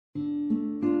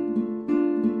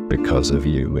Because of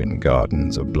you, in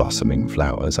gardens of blossoming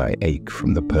flowers, I ache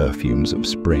from the perfumes of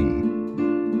spring.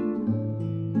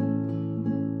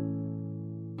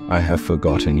 I have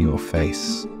forgotten your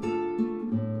face.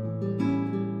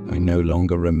 I no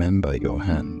longer remember your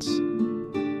hands.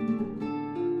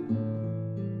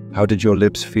 How did your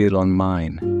lips feel on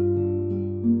mine?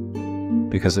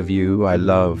 Because of you, I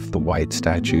love the white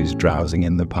statues drowsing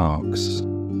in the parks.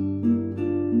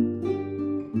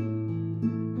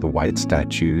 The white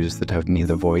statues that have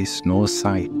neither voice nor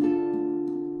sight.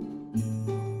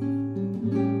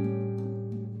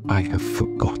 I have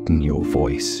forgotten your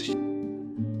voice,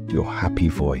 your happy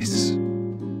voice.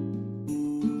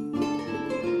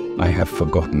 I have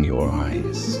forgotten your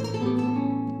eyes.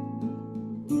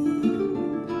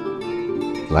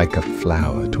 Like a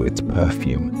flower to its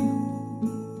perfume,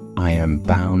 I am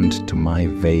bound to my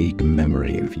vague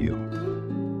memory of you.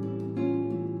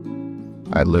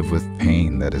 I live with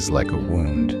pain that is like a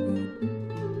wound.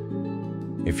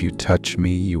 If you touch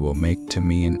me, you will make to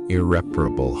me an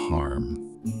irreparable harm.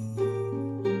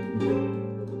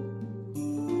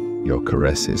 Your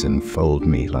caresses enfold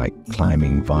me like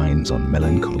climbing vines on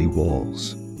melancholy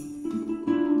walls.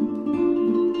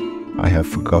 I have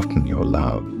forgotten your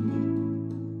love,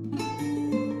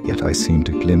 yet I seem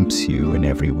to glimpse you in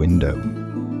every window.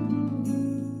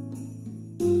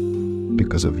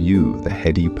 Because of you, the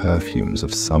heady perfumes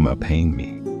of summer pain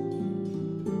me.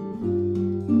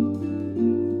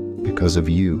 Because of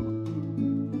you,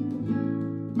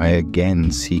 I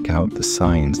again seek out the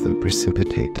signs that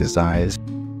precipitate desires,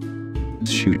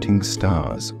 shooting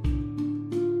stars,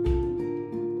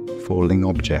 falling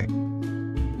objects,